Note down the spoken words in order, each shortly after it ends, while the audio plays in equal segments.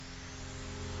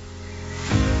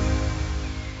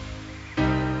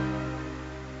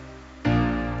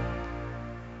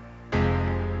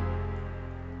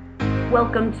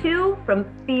Welcome to From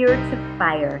Fear to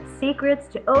Fire, secrets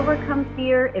to overcome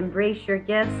fear, embrace your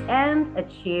gifts, and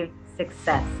achieve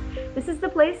success. This is the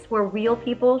place where real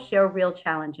people share real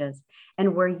challenges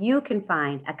and where you can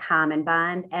find a common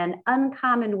bond and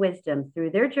uncommon wisdom through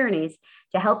their journeys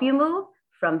to help you move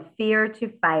from fear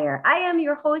to fire. I am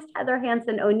your host, Heather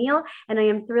Hansen O'Neill, and I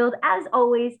am thrilled, as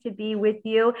always, to be with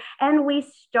you. And we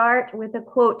start with a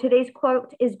quote. Today's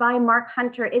quote is by Mark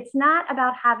Hunter. It's not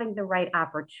about having the right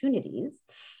opportunities.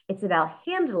 It's about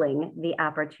handling the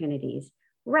opportunities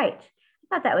right.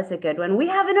 I thought that was a good one. We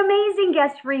have an amazing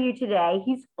guest for you today.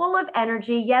 He's full of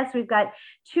energy. Yes, we've got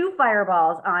 2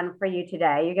 fireballs on for you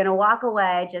today. You're going to walk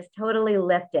away just totally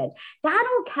lifted.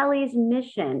 Donald Kelly's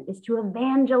mission is to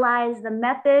evangelize the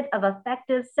method of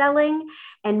effective selling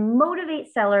and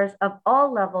motivate sellers of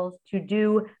all levels to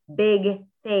do big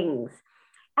things.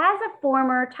 As a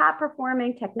former top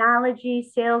performing technology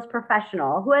sales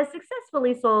professional who has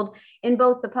successfully sold in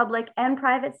both the public and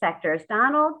private sectors,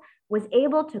 Donald was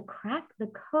able to crack the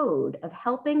code of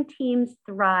helping teams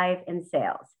thrive in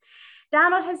sales.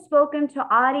 Donald has spoken to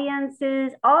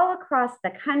audiences all across the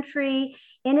country,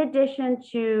 in addition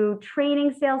to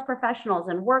training sales professionals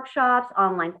in workshops,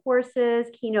 online courses,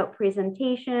 keynote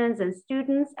presentations, and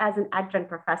students as an adjunct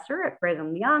professor at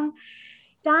Brigham Young.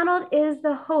 Donald is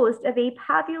the host of a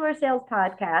popular sales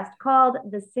podcast called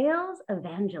The Sales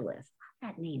Evangelist.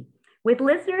 That name. With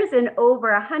listeners in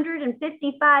over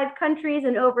 155 countries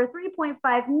and over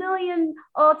 3.5 million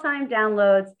all-time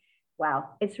downloads. Wow,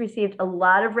 it's received a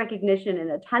lot of recognition in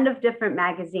a ton of different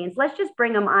magazines. Let's just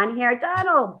bring them on here.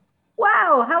 Donald,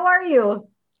 wow, how are you?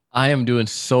 I am doing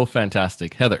so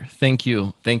fantastic. Heather, thank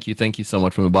you. Thank you so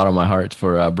much from the bottom of my heart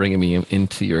for bringing me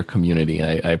into your community.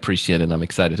 I appreciate it, and I'm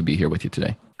excited to be here with you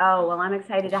today. Oh, well, I'm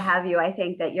excited to have you. I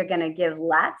think that you're going to give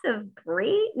lots of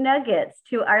great nuggets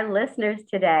to our listeners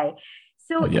today.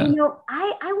 So, yeah.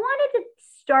 I wanted to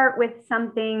start with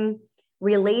something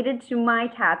related to my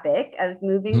topic of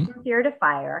moving from fear to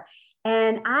fire.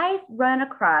 And I've run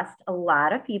across a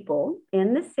lot of people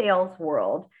in the sales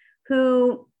world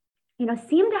who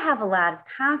seem to have a lot of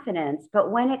confidence,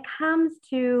 but when it comes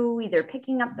to either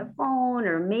picking up the phone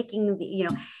or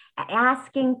making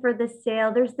asking for the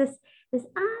sale, there's this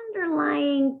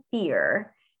underlying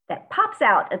fear that pops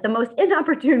out at the most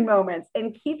inopportune moments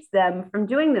and keeps them from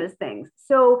doing those things.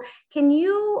 So can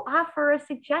you offer a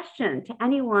suggestion to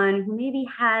anyone who maybe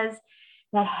has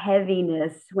that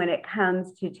heaviness when it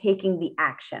comes to taking the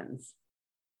actions?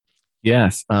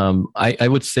 Yes. I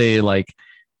would say,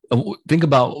 think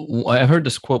about, I've heard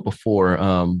this quote before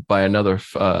by another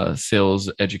sales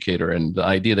educator, and the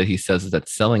idea that he says is that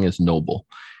selling is noble.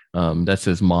 That's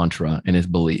his mantra and his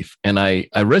belief. And I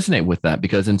resonate with that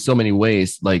because in so many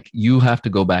ways, you have to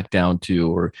go back down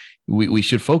to, or we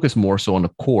should focus more so on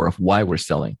the core of why we're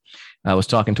selling. I was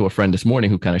talking to a friend this morning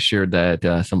who kind of shared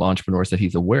that some entrepreneurs that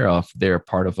he's aware of, they're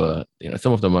part of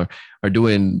some of them are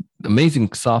doing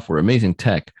amazing software, amazing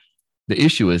tech. The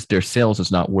issue is their sales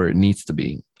is not where it needs to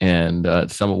be. And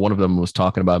one of them was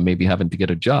talking about maybe having to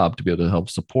get a job to be able to help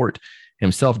support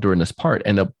himself during this part.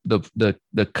 And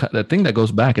the thing that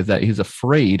goes back is that he's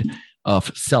afraid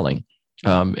of selling.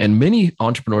 And many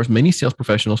entrepreneurs, many sales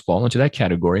professionals fall into that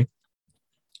category.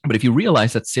 But if you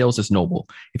realize that sales is noble,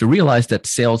 if you realize that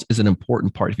sales is an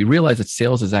important part, if you realize that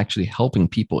sales is actually helping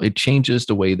people, it changes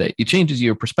it changes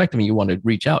your perspective and you want to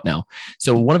reach out now.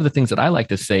 So one of the things that I like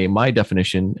to say, my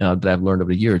definition that I've learned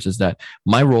over the years is that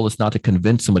my role is not to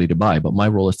convince somebody to buy, but my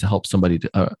role is to help somebody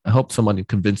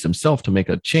convince themselves to make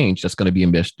a change that's going to be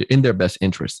in their best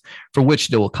interest, for which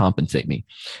they will compensate me.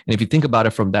 And if you think about it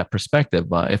from that perspective,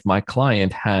 if my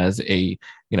client has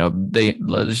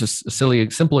it's just a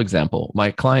simple example.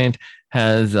 My client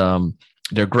has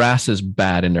their grass is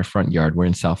bad in their front yard. We're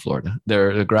in South Florida.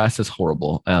 The grass is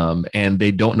horrible, and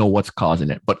they don't know what's causing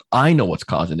it. But I know what's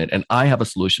causing it, and I have a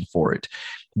solution for it.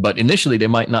 But initially, they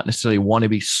might not necessarily want to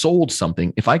be sold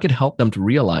something. If I could help them to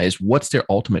realize what's their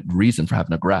ultimate reason for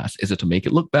having a grass, is it to make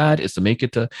it look bad? Is it to make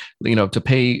it to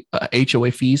pay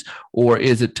HOA fees? Or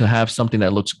is it to have something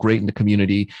that looks great in the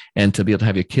community and to be able to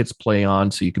have your kids play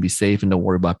on so you can be safe and don't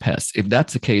worry about pests? If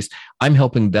that's the case, I'm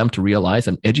helping them to realize,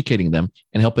 I'm educating them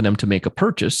and helping them to make a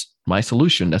purchase, my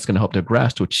solution that's going to help their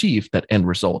grass to achieve that end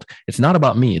result. It's not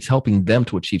about me. It's helping them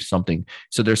to achieve something.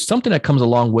 So there's something that comes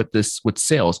along with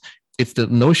sales. It's the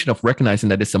notion of recognizing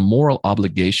that it's a moral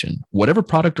obligation. Whatever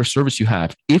product or service you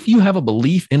have, if you have a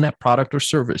belief in that product or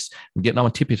service, I'm getting on my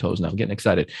tippy toes now, I'm getting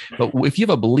excited. But if you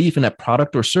have a belief in that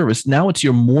product or service, now it's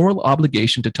your moral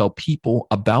obligation to tell people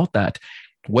about that.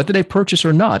 Whether they purchase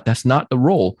or not, that's not the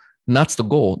role. And that's the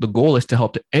goal. The goal is to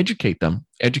help to educate them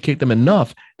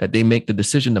enough that they make the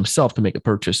decision themselves to make a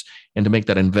purchase and to make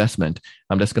that investment.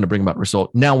 That's going to bring about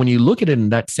result. Now, when you look at it in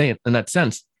that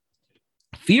sense,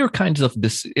 fear kinds of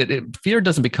this, fear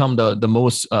doesn't become the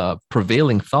most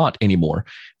prevailing thought anymore.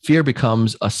 Fear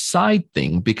becomes a side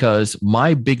thing because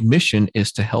my big mission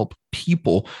is to help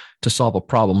people to solve a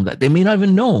problem that they may not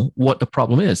even know what the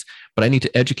problem is, but I need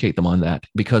to educate them on that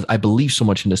because I believe so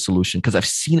much in this solution because I've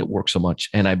seen it work so much.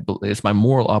 And it's my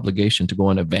moral obligation to go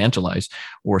and evangelize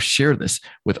or share this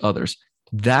with others.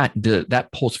 That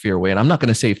pulls fear away. And I'm not going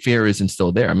to say fear isn't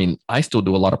still there. I mean, I still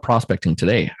do a lot of prospecting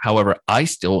today. However, I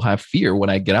still have fear when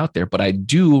I get out there, but I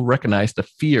do recognize the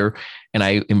fear and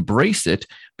I embrace it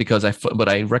because I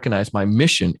recognize my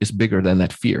mission is bigger than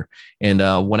that fear. And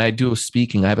when I do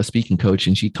speaking, I have a speaking coach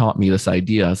and she taught me this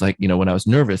idea. I was like, when I was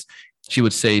nervous, she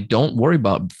would say, don't worry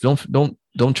about,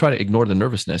 don't try to ignore the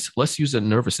nervousness. Let's use the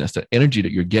nervousness, the energy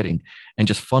that you're getting, and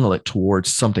just funnel it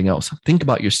towards something else. Think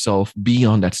about yourself be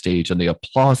on that stage and the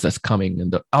applause that's coming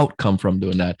and the outcome from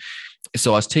doing that.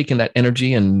 So I was taking that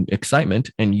energy and excitement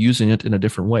and using it in a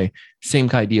different way. Same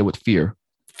idea with fear.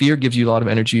 Fear gives you a lot of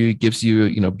energy, gets you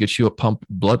a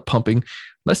blood pumping.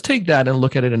 Let's take that and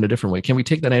look at it in a different way. Can we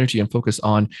take that energy and focus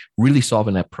on really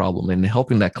solving that problem and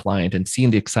helping that client and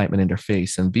seeing the excitement in their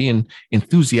face and being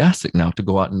enthusiastic now to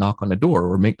go out and knock on the door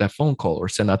or make that phone call or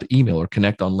send out the email or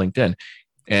connect on LinkedIn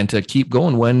and to keep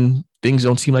going when things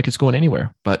don't seem like it's going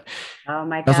anywhere. But oh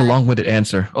my God, that's a long-winded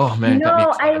answer. Oh man. No,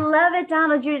 I love it,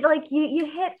 Donald. You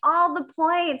hit all the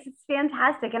points. It's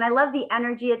fantastic. And I love the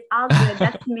energy. It's all good.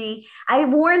 That's me. I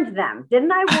warned them.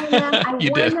 Didn't I warn them? I warned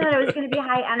them that it was going to be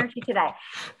high energy today.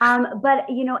 But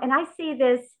and I say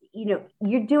this,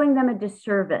 you're doing them a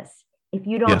disservice if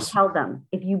you don't tell them,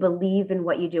 if you believe in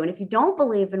what you do. And if you don't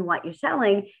believe in what you're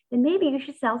selling, then maybe you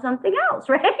should sell something else,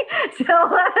 right? So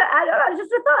I don't know, it's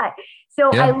just a thought. So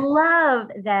I love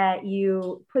that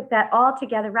you put that all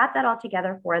together, wrap that all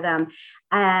together for them.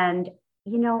 And,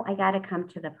 I got to come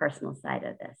to the personal side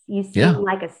of this. You seem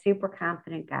like a super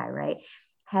confident guy, right?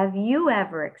 Have you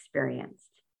ever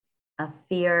experienced a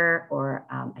fear or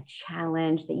a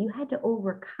challenge that you had to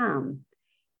overcome?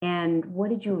 And what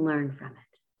did you learn from it?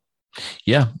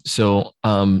 Yeah. So,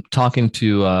 talking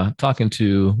to,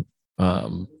 I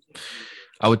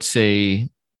would say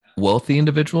wealthy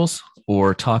individuals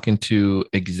or talking to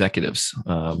executives,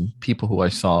 people who I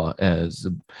saw as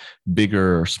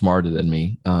bigger or smarter than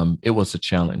me. It was a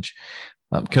challenge.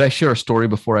 Could I share a story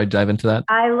before I dive into that?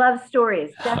 I love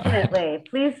stories. Definitely.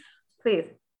 Right. Please.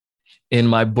 In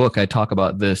my book, I talk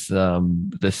about this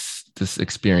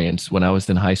experience. When I was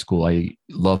in high school, I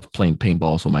loved playing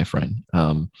paintballs with my friend.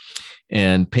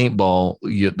 And paintball,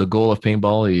 the goal of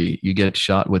paintball, you get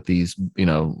shot with these,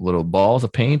 little balls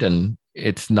of paint, and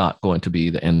it's not going to be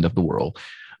the end of the world.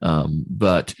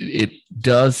 But it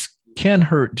can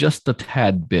hurt just a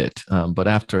tad bit. But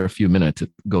after a few minutes,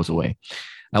 it goes away.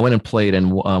 I went and played,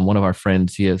 and one of our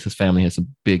friends, his family has a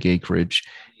big acreage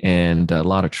and a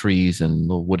lot of trees and a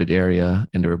little wooded area.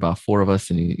 And there were about 4 of us,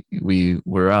 and we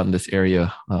were out in this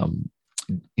area,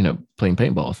 playing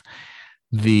paintballs.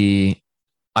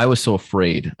 I was so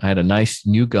afraid. I had a nice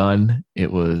new gun.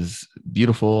 It was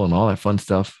beautiful and all that fun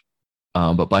stuff.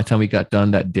 But by the time we got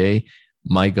done that day,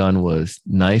 my gun was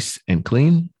nice and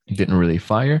clean. It didn't really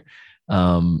fire.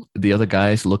 The other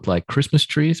guys looked like Christmas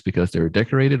trees because they were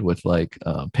decorated with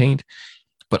paint,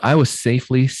 but I was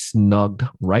safely snugged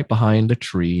right behind the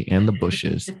tree and the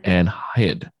bushes and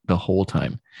hid the whole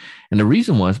time. And the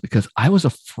reason was because I was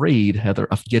afraid, Heather,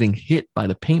 of getting hit by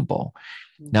the paintball.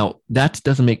 Now, that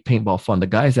doesn't make paintball fun. The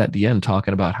guys at the end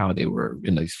talking about how they were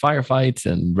in these firefights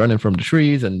and running from the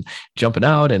trees and jumping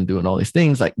out and doing all these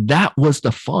things. Like, that was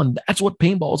the fun. That's what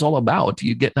paintball is all about.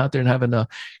 You getting out there and having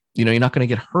you're not going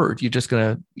to get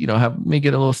may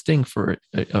get a little sting for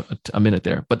a minute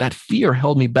there. But that fear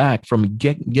held me back from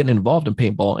getting involved in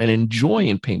paintball and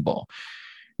enjoying paintball.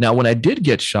 Now, when I did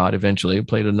get shot, eventually, I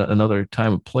played another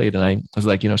time and I was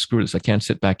like, screw this. I can't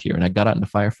sit back here. And I got out in the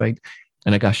firefight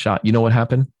and I got shot. You know what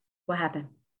happened? What happened?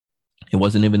 It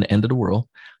wasn't even the end of the world.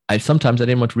 Sometimes I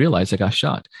didn't much realize I got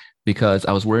shot because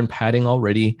I was wearing padding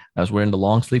already. I was wearing the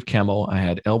long sleeve camo. I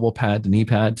had elbow pad, knee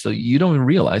pad. So you don't even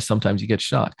realize sometimes you get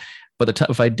shot. But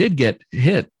if I did get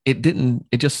hit, it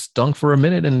just stung for a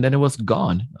minute and then it was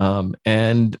gone.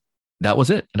 And that was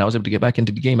it. And I was able to get back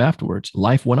into the game afterwards.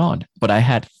 Life went on, but I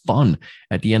had fun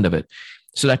at the end of it.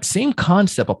 So that same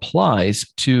concept applies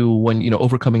to when,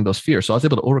 overcoming those fears. So I was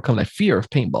able to overcome that fear of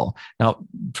paintball. Now,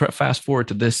 fast forward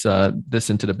to this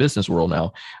into the business world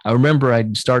now. I remember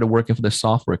I started working for this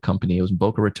software company. It was in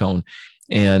Boca Raton.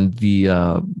 And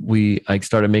I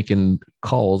started making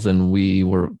calls, and we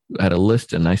were at a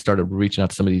list, and I started reaching out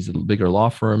to some of these bigger law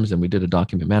firms, and we did a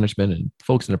document management and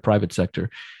folks in the private sector.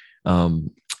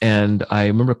 And I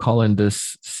remember calling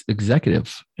this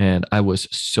executive, and I was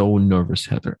so nervous,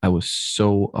 Heather. I was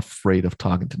so afraid of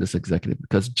talking to this executive,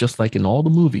 because just like in all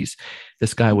the movies,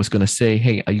 this guy was going to say,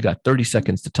 "Hey, you got 30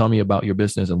 seconds to tell me about your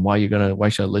business and why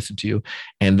should I listen to you?"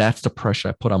 And that's the pressure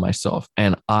I put on myself.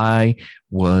 And I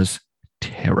was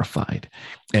terrified.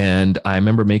 And I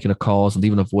remember making a calls,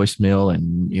 leaving a voicemail,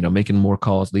 and, making more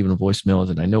calls, leaving a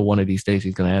voicemails. And I know one of these days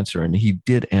he's going to answer. And he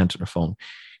did answer the phone.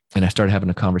 And I started having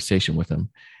a conversation with him.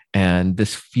 And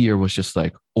this fear was just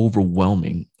like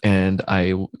overwhelming. And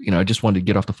I just wanted to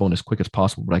get off the phone as quick as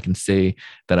possible, but I can say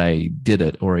that I did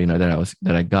it, or, that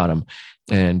I got him.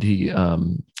 And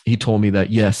he told me that,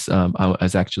 yes,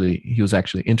 he was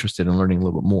actually interested in learning a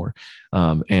little bit more.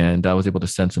 And I was able to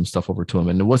send some stuff over to him.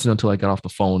 And it wasn't until I got off the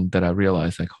phone that I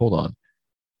realized, like, hold on,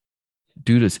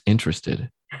 dude is interested,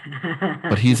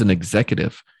 but he's an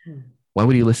executive. Why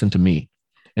would he listen to me?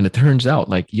 And it turns out,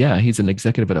 like, yeah, he's an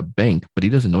executive at a bank, but he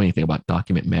doesn't know anything about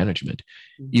document management.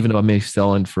 Even though I may be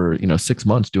selling for, 6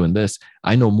 months doing this,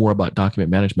 I know more about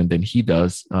document management than he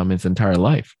does his entire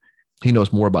life. He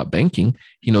knows more about banking.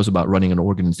 He knows about running an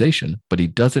organization, but he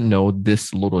doesn't know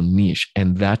this little niche.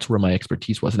 And that's where my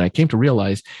expertise was. And I came to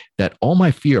realize that all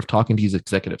my fear of talking to these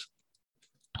executives,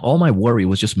 all my worry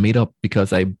was just made up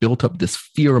because I built up this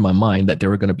fear in my mind that they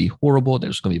were going to be horrible.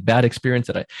 There's going to be a bad experience,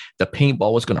 that the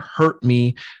paintball was going to hurt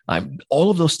me.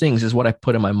 All of those things is what I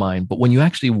put in my mind. But when you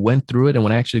actually went through it, and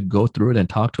when I actually go through it and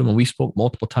talked to him, and we spoke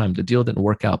multiple times, the deal didn't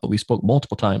work out, but we spoke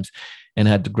multiple times and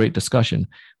had a great discussion.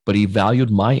 But he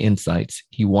valued my insights.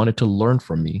 He wanted to learn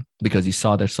from me because he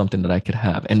saw there's something that I could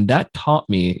have. And that taught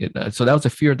me. So that was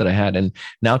a fear that I had. And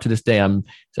now to this day,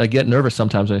 I get nervous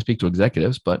sometimes when I speak to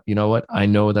executives, but you know what? I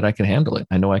know that I can handle it.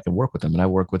 I know I can work with them. And I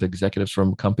work with executives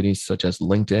from companies such as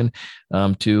LinkedIn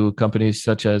to companies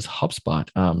such as HubSpot.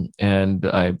 And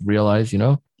I realize,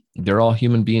 they're all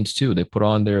human beings too. They put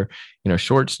on their,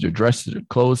 shorts, their dress, their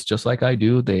clothes, just like I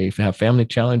do. They have family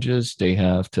challenges. They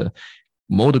have to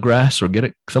mow the grass or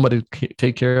get somebody to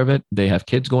take care of it. They have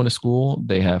kids going to school.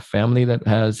 They have family that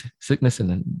has sickness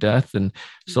and death and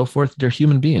so forth. They're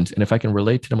human beings. And if I can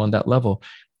relate to them on that level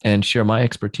and share my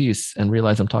expertise and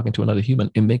realize I'm talking to another human,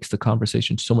 it makes the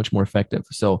conversation so much more effective.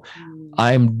 So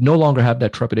I no longer have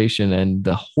that trepidation and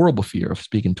the horrible fear of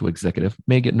speaking to executive.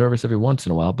 May get nervous every once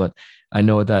in a while, but I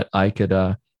know that I could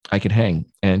hang.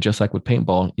 And just like with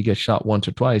paintball, you get shot once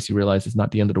or twice, you realize it's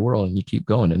not the end of the world, and you keep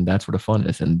going. And that's where the fun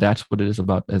is. And that's what it is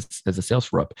about as a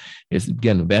sales rep, is,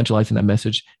 again, evangelizing that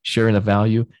message, sharing the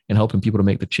value, and helping people to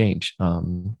make the change. I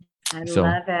love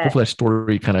it. Hopefully that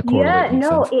story kind of correlates. Yeah,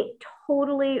 no, it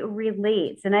totally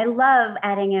relates. And I love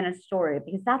adding in a story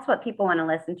because that's what people want to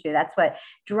listen to. That's what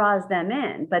draws them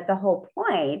in. But the whole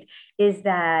point is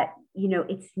that,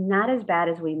 it's not as bad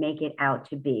as we make it out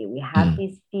to be. We have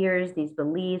these fears, these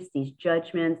beliefs, these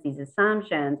judgments, these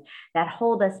assumptions that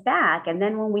hold us back. And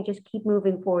then when we just keep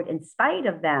moving forward in spite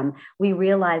of them, we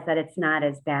realize that it's not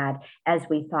as bad as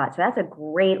we thought. So that's a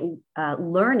great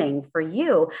learning for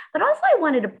you. But also I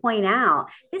wanted to point out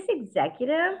this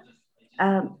executive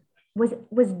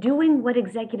was doing what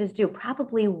executives do.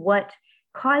 Probably what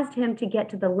caused him to get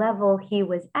to the level he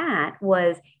was at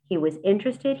was he was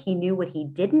interested. He knew what he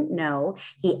didn't know.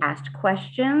 He asked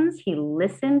questions. He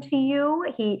listened to you.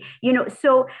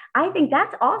 So I think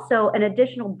that's also an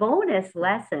additional bonus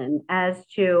lesson as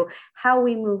to how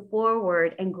we move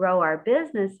forward and grow our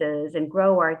businesses and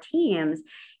grow our teams,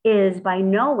 is by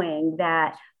knowing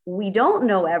that we don't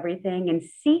know everything and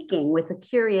seeking with a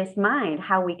curious mind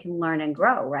how we can learn and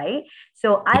grow, right?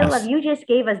 So I love, you just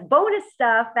gave us bonus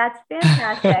stuff. That's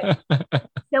fantastic.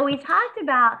 So we talked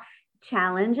about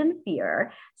challenge and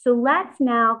fear. So let's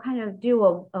now kind of do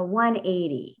a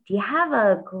 180. Do you have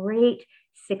a great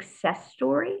success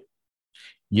story?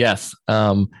 Yes.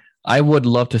 I would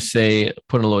love to say,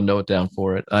 put a little note down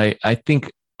for it. I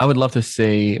think I would love to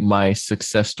say my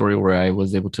success story where I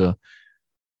was able to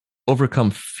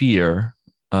overcome fear.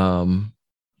 Probably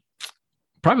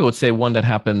would say one that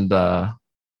happened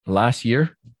last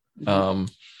year.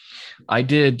 I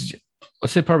did,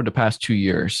 let's say probably the past 2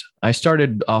 years. I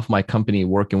started off my company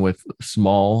working with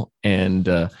small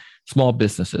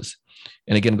businesses.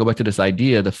 And again, go back to this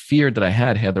idea, the fear that I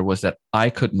had, Heather, was that I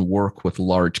couldn't work with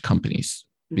large companies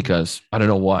because I don't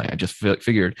know why. I just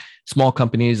figured small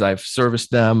companies, I've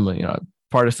serviced them,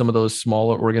 part of some of those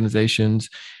smaller organizations.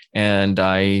 And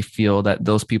I feel that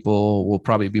those people will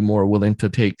probably be more willing to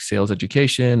take sales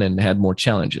education and had more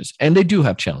challenges. And they do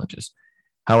have challenges.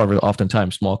 However,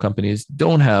 oftentimes small companies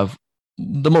don't have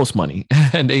the most money,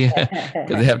 and they because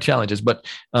they have challenges. But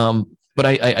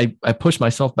I push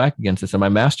myself back against this. And my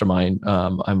mastermind,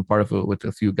 I'm part of it with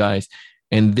a few guys,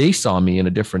 and they saw me in a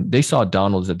different. They saw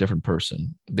Donald as a different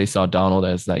person. They saw Donald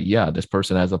as like, yeah, this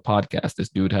person has a podcast. This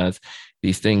dude has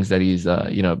these things that he's,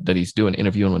 that he's doing,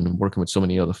 interviewing and working with so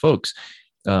many other folks.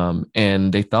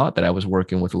 And they thought that I was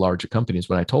working with larger companies.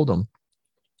 When I told them,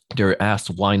 they're asked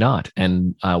why not,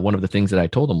 and one of the things that I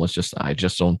told them was just I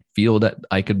just don't feel that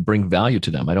I could bring value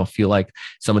to them. I don't feel like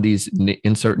some of these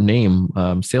insert name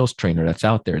sales trainer that's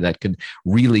out there that could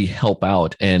really help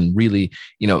out and really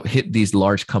hit these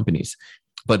large companies.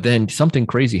 But then something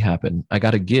crazy happened. I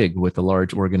got a gig with a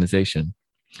large organization,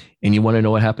 and you want to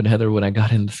know what happened, Heather? When I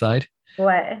got inside,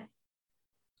 What?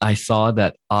 I saw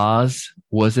that Oz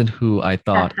wasn't who I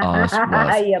thought Oz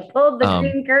was. You pulled the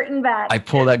green curtain back. I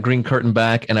pulled that green curtain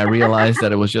back, and I realized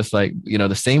that it was just like,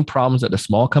 the same problems that the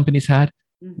small companies had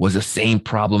was the same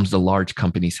problems the large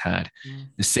companies had,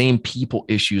 the same people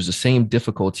issues, the same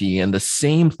difficulty, and the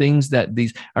same things that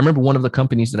these. I remember one of the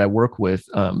companies that I work with.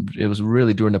 It was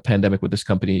really during the pandemic with this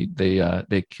company.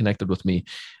 They connected with me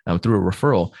through a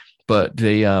referral, but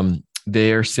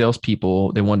their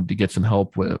salespeople, they wanted to get some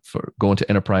help for going to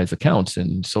enterprise accounts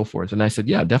and so forth. And I said,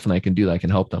 yeah, definitely I can do that. I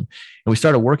can help them. And we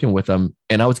started working with them,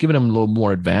 and I was giving them a little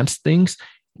more advanced things,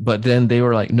 but then they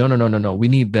were like, no. We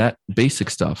need that basic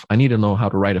stuff. I need to know how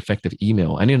to write effective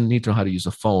email. I need to know how to use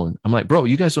a phone. I'm like, bro,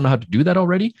 you guys don't know how to do that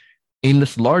already in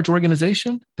this large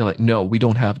organization? They're like, no, we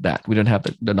don't have that. We don't have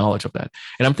the knowledge of that.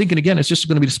 And I'm thinking, again, it's just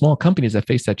going to be the small companies that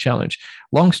face that challenge.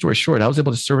 Long story short, I was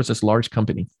able to service this large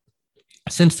company.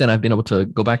 Since then, I've been able to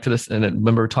go back to this, and I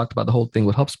remember we talked about the whole thing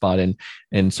with HubSpot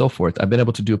and so forth. I've been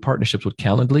able to do partnerships with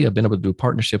Calendly. I've been able to do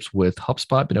partnerships with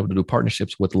HubSpot. Been able to do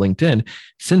partnerships with LinkedIn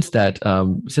since that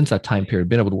time period.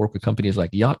 Been able to work with companies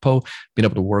like Yotpo. Been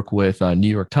able to work with New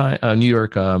York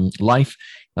Life.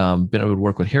 Been able to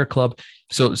work with Hair Club.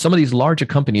 So some of these larger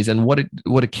companies, and what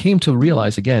it came to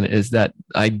realize again is that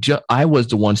I was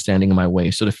the one standing in my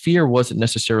way. So the fear wasn't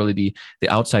necessarily the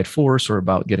outside force or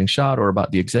about getting shot or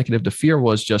about the executive. The fear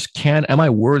was just, am I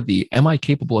worthy? Am I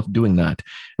capable of doing that?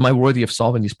 Am I worthy of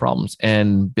solving these problems?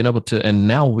 And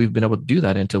now we've been able to do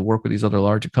that and to work with these other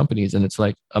larger companies. And it's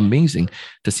like amazing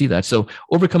to see that. So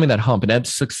overcoming that hump, and that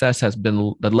success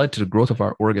that led to the growth of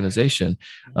our organization.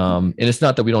 And it's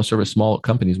not that we don't service small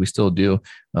companies, we still do.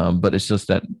 But it's just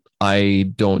that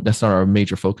that's not our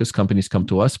major focus. Companies come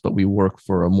to us, but we work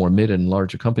for a more mid and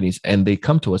larger companies, and they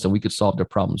come to us and we could solve their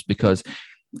problems because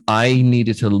I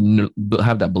needed to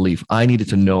have that belief. I needed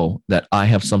to know that I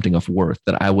have something of worth,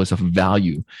 that I was of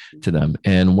value to them.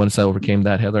 And once I overcame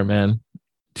that, Heather, man,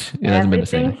 it hasn't been the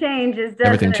same. Everything changes, doesn't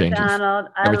Everything it, changes. Donald?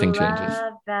 Everything I changes.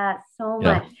 love that so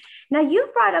Yeah. much. Now, you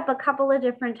brought up a couple of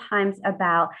different times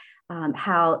about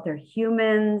how they're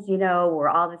humans, we're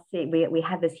all the same. We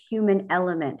have this human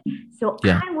element. So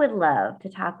Yeah. I would love to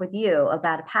talk with you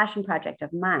about a passion project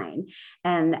of mine.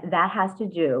 And that has to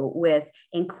do with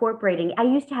incorporating. I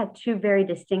used to have two very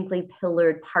distinctly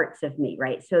pillared parts of me,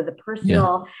 right? So the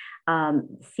personal,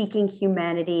 seeking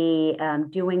humanity,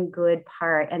 doing good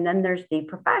part. And then there's the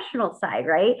professional side,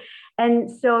 right? And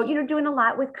so, doing a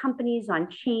lot with companies on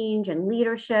change and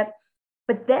leadership.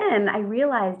 But then I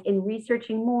realized in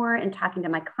researching more and talking to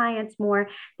my clients more,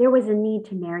 there was a need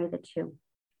to marry the two.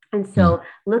 And so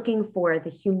looking for the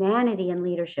humanity in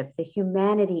leadership, the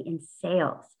humanity in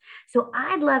sales. So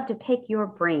I'd love to pick your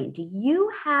brain. Do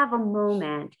you have a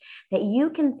moment that you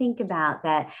can think about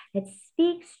that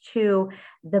speaks to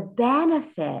the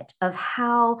benefit of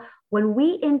how when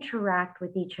we interact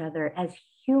with each other as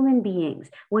human beings,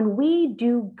 when we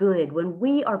do good, when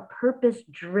we are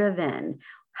purpose-driven,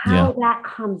 how that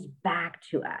comes back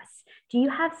to us? Do you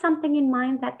have something in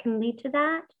mind that can lead to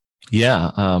that?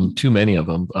 Yeah, too many of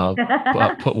them. I'll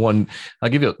put one. I'll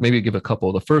give a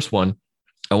couple. The first one,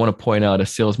 I want to point out a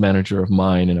sales manager of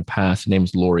mine in the past. Her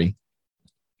name's Lori.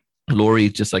 Lori,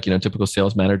 just like typical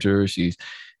sales manager. She's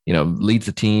leads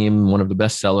the team, one of the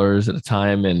best sellers at the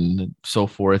time, and so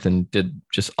forth, and did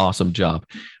just awesome job.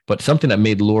 But something that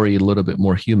made Lori a little bit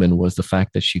more human was the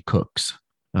fact that she cooks.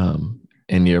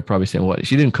 And you're probably saying, what?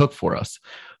 She didn't cook for us.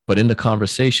 But in the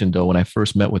conversation, though, when I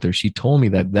first met with her, she told me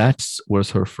that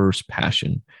was her first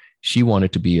passion. She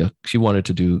wanted to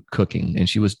do cooking, and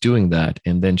she was doing that.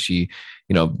 And then she,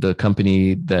 the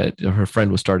company that her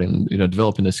friend was starting,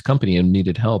 developing this company and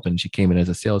needed help. And she came in as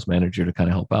a sales manager to kind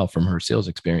of help out from her sales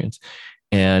experience.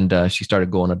 And she started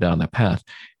going down that path.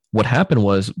 What happened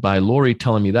was by Lori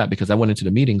telling me that, because I went into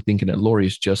the meeting thinking that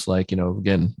Lori's just like,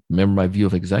 again, remember my view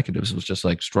of executives was just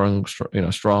like strong,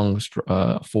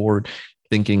 forward,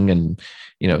 thinking and,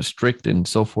 strict and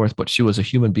so forth, but she was a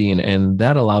human being. And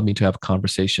that allowed me to have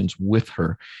conversations with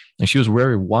her. And she was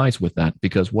very wise with that,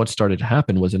 because what started to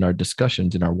happen was in our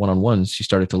discussions, in our one-on-ones, she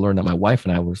started to learn that my wife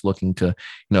and I was looking to,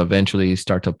 eventually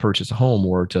start to purchase a home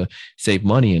or to save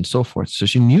money and so forth. So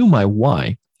she knew my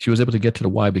why. She was able to get to the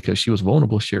why because she was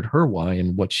vulnerable, shared her why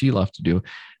and what she loved to do.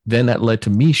 Then that led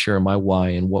to me sharing my why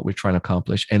and what we're trying to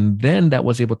accomplish. And then that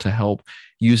was able to help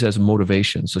use as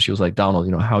motivation. So she was like,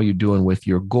 Donald, how are you doing with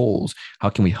your goals? How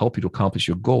can we help you to accomplish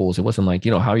your goals? It wasn't like,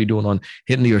 how are you doing on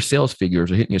hitting your sales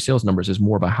figures or hitting your sales numbers? It's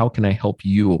more about how can I help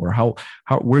you, or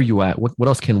where are you at? What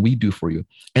else can we do for you?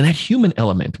 And that human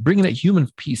element, bringing that human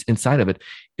piece inside of it,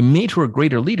 it made her a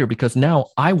greater leader, because now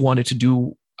I wanted to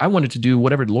do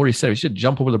whatever Lori said. She should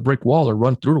jump over the brick wall or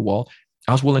run through the wall.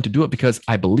 I was willing to do it because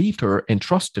I believed her and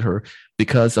trusted her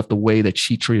because of the way that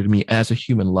she treated me as a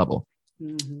human level.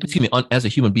 Excuse me, as a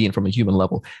human being from a human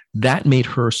level. That made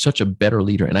her such a better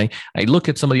leader. And I look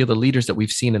at some of the other leaders that we've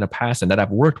seen in the past and that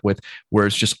I've worked with, where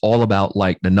it's just all about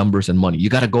like the numbers and money. You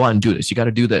got to go out and do this. You got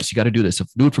to do this. You got to do this.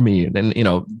 Do it for me. And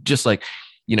then, just like,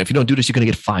 if you don't do this, you're going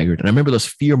to get fired. And I remember this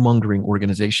fear-mongering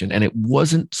organization, and it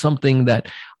wasn't something that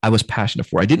I was passionate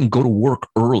for. I didn't go to work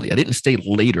early. I didn't stay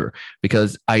later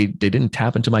because they didn't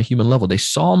tap into my human level. They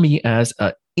saw me as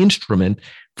an instrument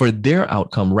for their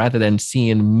outcome rather than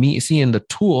seeing the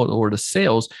tool or the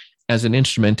sales as an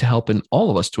instrument to helping all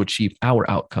of us to achieve our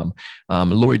outcome.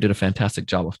 Lori did a fantastic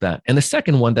job of that. And the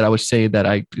second one that I would say that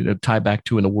I tie back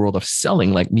to in the world of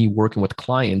selling, like me working with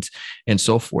clients and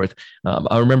so forth.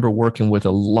 I remember working with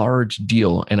a large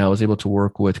deal, and I was able to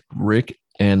work with Rick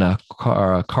and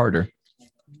Carter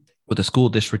with a school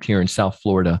district here in South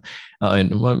Florida.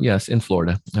 In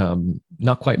Florida,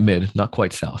 not quite mid, not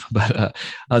quite south, but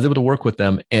I was able to work with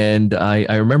them. And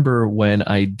I remember when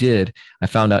I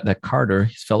found out that Carter,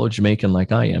 his fellow Jamaican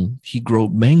like I am, he grew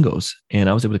mangoes, and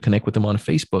I was able to connect with him on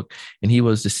Facebook, and he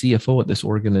was the CFO at this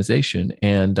organization.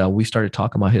 And we started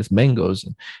talking about his mangoes,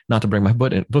 not to bring my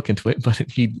book into it, but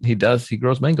he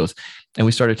grows mangoes. And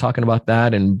we started talking about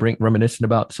that and reminiscing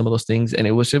about some of those things. And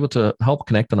it was able to help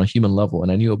connect on a human level.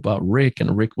 And I knew about Rick,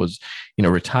 and Rick was,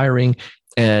 retiring.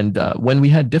 And when we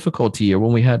had difficulty or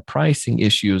when we had pricing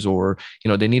issues or,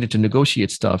 they needed to negotiate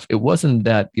stuff, it wasn't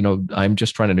that, I'm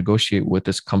just trying to negotiate with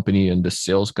this company and this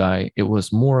sales guy. It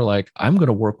was more like, I'm going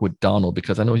to work with Donald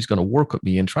because I know he's going to work with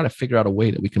me and try to figure out a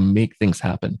way that we can make things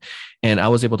happen. And I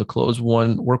was able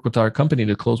to work with our company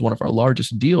to close one of our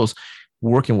largest deals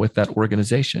working with that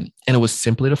organization. And it was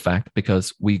simply the fact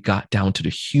because we got down to the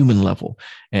human level,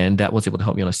 and that was able to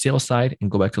help me on a sales side.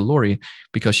 And go back to Lori,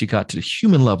 because she got to the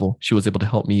human level, she was able to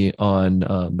help me on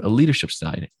a leadership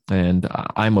side. And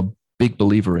I'm a big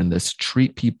believer in this: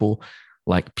 treat people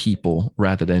like people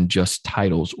rather than just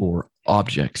titles or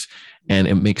objects. And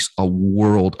it makes a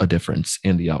world of difference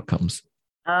in the outcomes.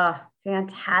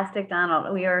 Fantastic,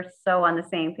 Donald. We are so on the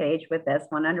same page with this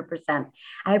 100%.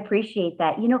 I appreciate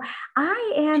that.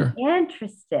 I am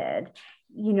interested,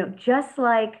 just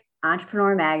like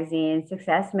Entrepreneur Magazine,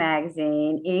 Success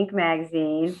Magazine, Inc.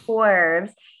 Magazine,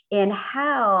 Forbes, in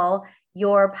how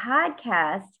your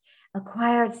podcast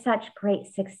acquired such great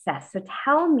success. So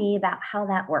tell me about how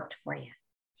that worked for you.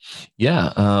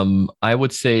 Yeah, I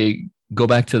would say go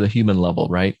back to the human level,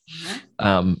 right?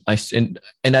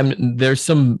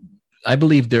 I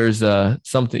believe there's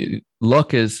something.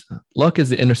 Luck is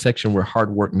the intersection where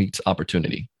hard work meets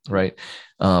opportunity, right?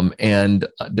 And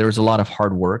there was a lot of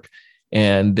hard work,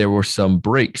 and there were some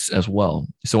breaks as well.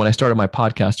 So when I started my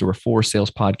podcast, there were 4 sales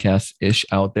podcasts ish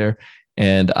out there.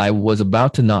 And I was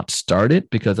about to not start it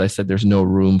because I said there's no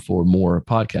room for more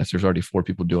podcasts. There's already 4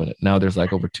 people doing it. Now there's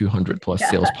like over 200 plus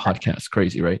sales podcasts.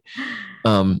 Crazy, right?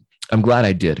 I'm glad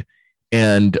I did.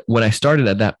 And when I started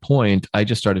at that point, I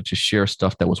just started to share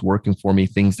stuff that was working for me,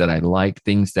 things that I liked,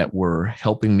 things that were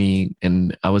helping me.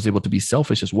 And I was able to be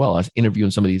selfish as well. I was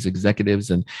interviewing some of these executives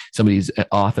and some of these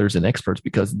authors and experts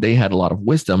because they had a lot of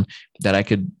wisdom that I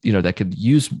could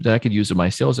use in my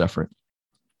sales effort.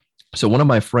 So one of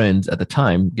my friends at the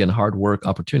time, again, hard work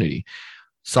opportunity,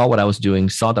 saw what I was doing,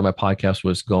 saw that my podcast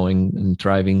was going and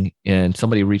thriving. And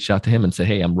somebody reached out to him and said,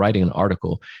 hey, I'm writing an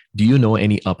article. Do you know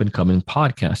any up and coming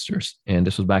podcasters? And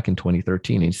this was back in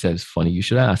 2013. And he says, funny, you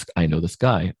should ask. I know this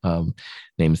guy.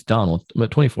 Name's Donald.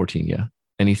 2014. Yeah.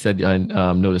 And he said, I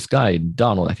know this guy,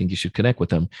 Donald. I think you should connect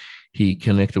with him. He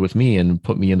connected with me and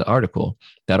put me in the article.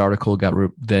 That article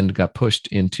got pushed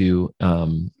into,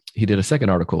 he did a second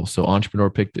article. So Entrepreneur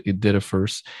did it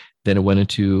first. Then it went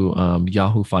into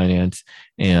Yahoo Finance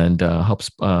and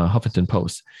Huffington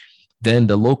Post. Then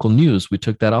the local news, we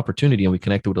took that opportunity and we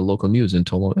connected with the local news and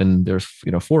there's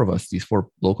 4 of us. These 4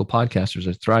 local podcasters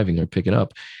are thriving, are picking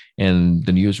up. and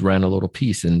the news ran a little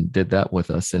piece and did that with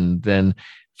us. And then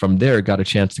from there, got a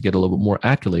chance to get a little bit more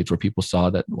accolades where people saw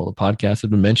that, well, the podcast had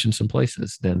been mentioned some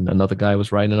places. Then another guy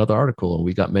was writing another article and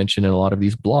we got mentioned in a lot of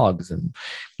these blogs. And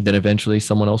then eventually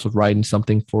someone else was writing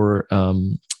something for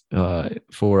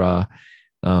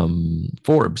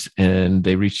Forbes, and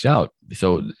they reached out.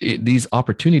 So these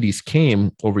opportunities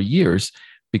came over years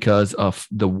because of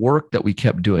the work that we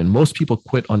kept doing. Most people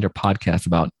quit on their podcast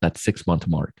about that 6-month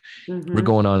mark. Mm-hmm.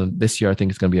 We're going on this year. I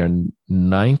think it's going to be our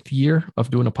 9th year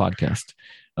of doing a podcast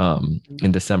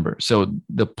in December. So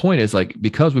the point is, like,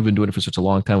 because we've been doing it for such a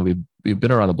long time, we've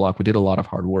been around the block. We did a lot of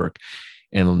hard work,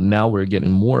 and now we're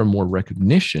getting more and more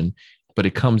recognition, but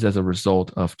it comes as a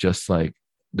result of just like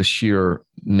the sheer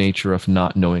nature of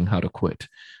not knowing how to quit.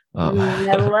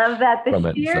 I love that.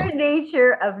 The sheer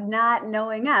nature of not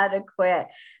knowing how to quit.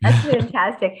 That's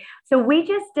fantastic. So we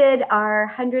just did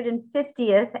our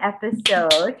 150th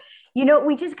episode. You know,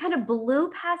 we just kind of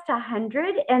blew past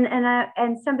 100,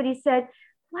 and somebody said,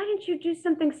 "Why didn't you do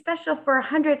something special for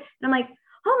 100?" And I'm like,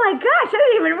 "Oh my gosh, I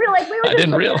didn't even realize we were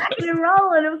just rocking and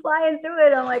rolling and flying through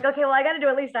it." I'm like, "Okay, well, I got to do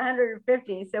at least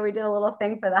 150." So we did a little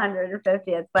thing for the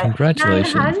 150th. But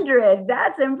congratulations. 900,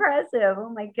 that's impressive.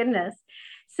 Oh my goodness.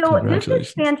 So this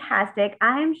is fantastic.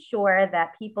 I'm sure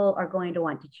that people are going to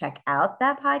want to check out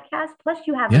that podcast. Plus,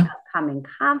 you have an upcoming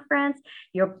conference,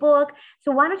 your book.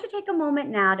 So why don't you take a moment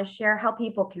now to share how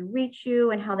people can reach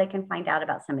you and how they can find out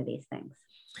about some of these things?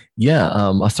 Yeah,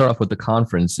 I'll start off with the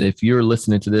conference. If you're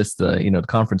listening to this, the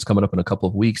conference coming up in a couple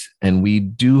of weeks, and we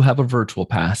do have a virtual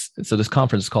pass. So this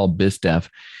conference is called BizDev,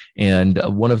 and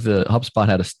one of the HubSpot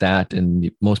had a stat, and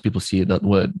most people see it, that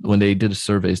when they did a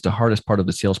survey, the hardest part of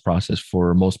the sales process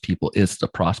for most people is the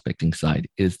prospecting side,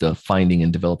 is the finding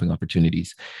and developing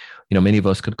opportunities. You know, many of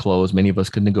us could close, many of us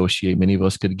could negotiate, many of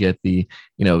us could get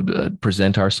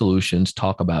present our solutions,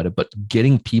 talk about it, but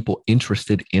getting people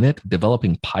interested in it,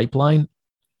 developing pipeline,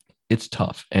 it's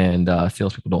tough. And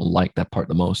salespeople don't like that part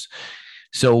the most.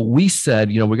 So we said,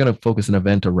 we're going to focus an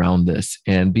event around this.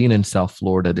 And being in South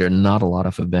Florida, there are not a lot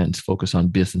of events focused on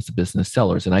business to business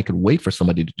sellers. And I could wait for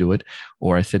somebody to do it,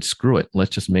 or I said, screw it,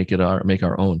 let's just make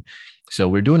our own. So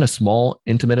we're doing a small,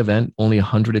 intimate event, only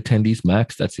 100 attendees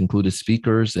max. That's included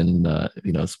speakers and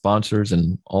sponsors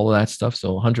and all of that stuff.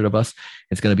 So 100 of us.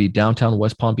 It's going to be downtown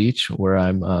West Palm Beach, where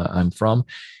I'm from.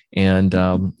 And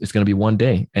it's going to be one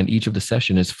day. And each of the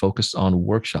session is focused on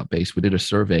workshop based. We did a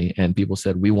survey and people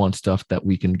said, we want stuff that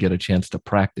we can get a chance to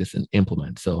practice and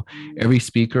implement. So every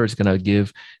speaker is going to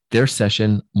give their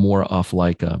session more of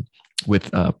like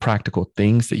with practical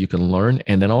things that you can learn.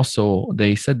 And then also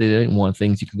they said they didn't want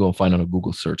things you could go find on a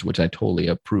Google search, which I totally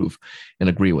approve and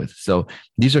agree with. So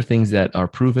these are things that are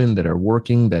proven, that are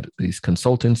working, that these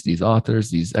consultants, these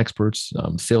authors, these experts,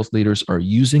 sales leaders are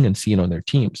using and seeing on their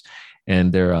teams.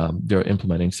 And they're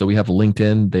implementing. So we have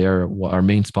LinkedIn. They are our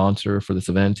main sponsor for this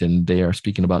event, and they are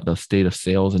speaking about the state of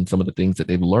sales and some of the things that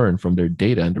they've learned from their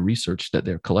data and the research that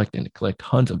they're collecting. They collect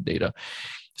tons of data.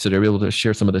 So they're able to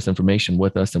share some of this information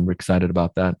with us, and we're excited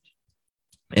about that.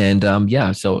 And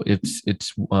so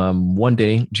it's one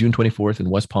day, June 24th in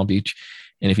West Palm Beach.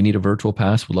 And if you need a virtual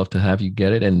pass, we'd love to have you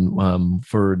get it. And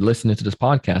for listening to this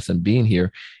podcast and being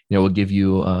here, we'll give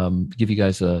you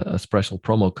guys a special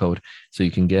promo code so you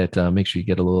can get make sure you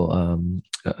get a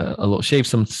little shave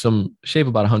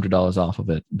about $100 off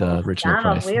of it. The original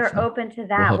price. We are open to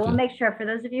that. We'll make sure, for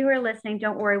those of you who are listening,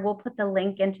 don't worry, we'll put the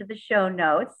link into the show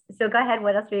notes. So go ahead.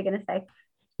 What else were you going to say?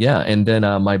 Yeah. And then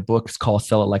my book is called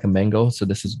Sell It Like a Mango. So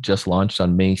this is just launched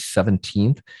on May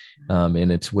 17th.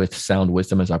 And it's with Sound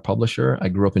Wisdom as our publisher. I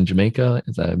grew up in Jamaica,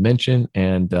 as I mentioned.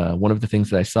 And one of the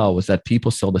things that I saw was that people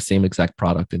sell the same exact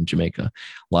product in Jamaica.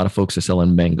 A lot of folks are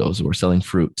selling mangoes or selling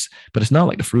fruits, but it's not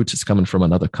like the fruits is coming from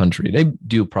another country. They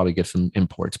do probably get some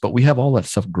imports, but we have all that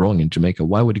stuff growing in Jamaica.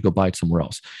 Why would you go buy it somewhere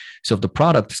else? So if the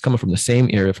product is coming from the same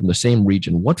area, from the same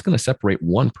region, what's going to separate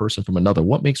one person from another?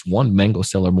 What makes one mango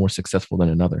seller more successful than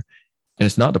another? And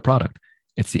it's not the product.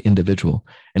 It's the individual.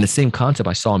 And the same concept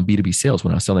I saw in B2B sales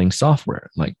when I was selling software.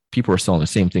 Like, people are selling the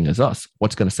same thing as us.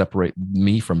 What's going to separate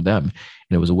me from them?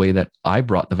 And it was a way that I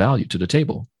brought the value to the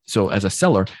table. So as a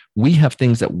seller, we have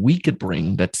things that we could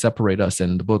bring that separate us.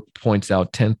 And the book points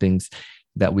out 10 things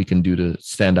that we can do to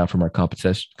stand out from our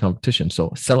competition.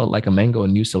 So Sell It Like a Mango, a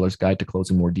new seller's guide to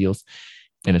closing more deals.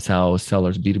 And it's how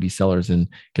sellers, B2B sellers, can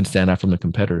stand out from the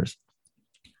competitors.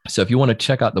 So if you want to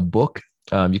check out the book,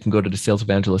 you can go to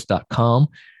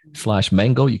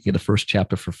theSalesEvangelist.com/mango. You can get the first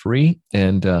chapter for free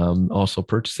and also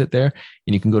purchase it there.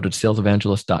 And you can go to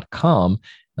SalesEvangelist.com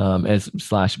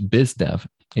 /bizdev,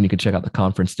 and you can check out the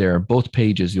conference there. Both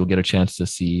pages, you'll get a chance to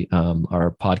see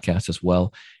our podcast as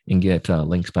well. and get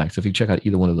links back. So if you check out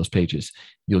either one of those pages,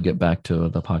 you'll get back to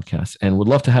the podcast. And would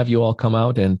love to have you all come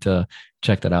out and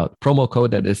check that out. Promo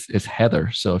code that is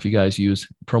Heather. So if you guys use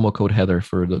promo code Heather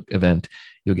for the event,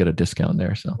 you'll get a discount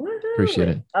there. So appreciate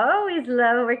it. Always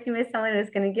love working with someone who's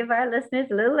going to give our listeners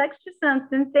a little extra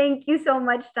something. Thank you so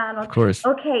much, Donald. Of course.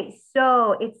 Okay,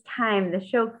 so it's time. The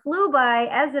show flew by,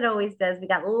 as it always does. We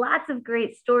got lots of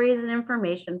great stories and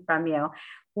information from you.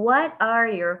 What are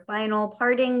your final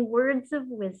parting words of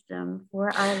wisdom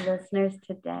for our listeners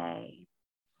today?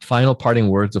 Final parting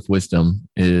words of wisdom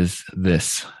is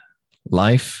this.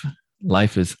 Life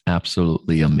is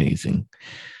absolutely amazing.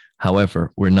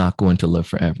 However, we're not going to live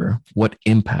forever. What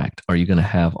impact are you going to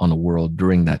have on the world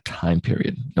during that time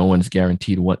period? No one's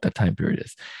guaranteed what that time period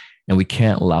is. And we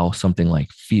can't allow something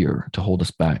like fear to hold us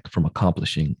back from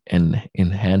accomplishing and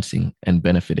enhancing and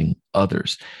benefiting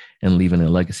others and leaving a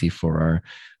legacy for our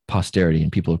posterity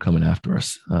and people who are coming after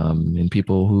us, and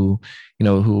people who,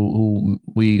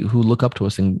 who look up to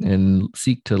us and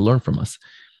seek to learn from us.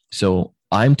 So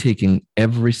I'm taking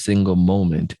every single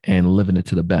moment and living it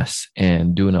to the best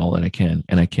and doing all that I can.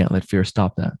 And I can't let fear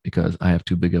stop that, because I have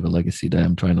too big of a legacy that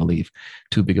I'm trying to leave,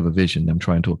 too big of a vision that I'm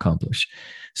trying to accomplish.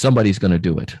 Somebody's going to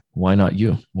do it. Why not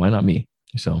you? Why not me?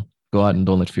 So go out and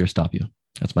don't let fear stop you.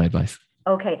 That's my advice.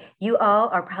 Okay, you all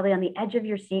are probably on the edge of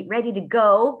your seat, ready to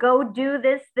go do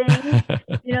this thing,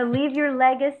 leave your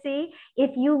legacy.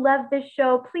 If you love this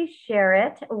show, please share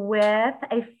it with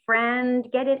a friend,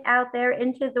 get it out there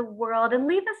into the world, and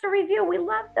leave us a review. We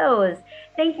love those.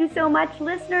 Thank you so much,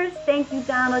 listeners. Thank you,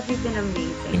 Donald. You've been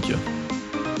amazing. Thank you.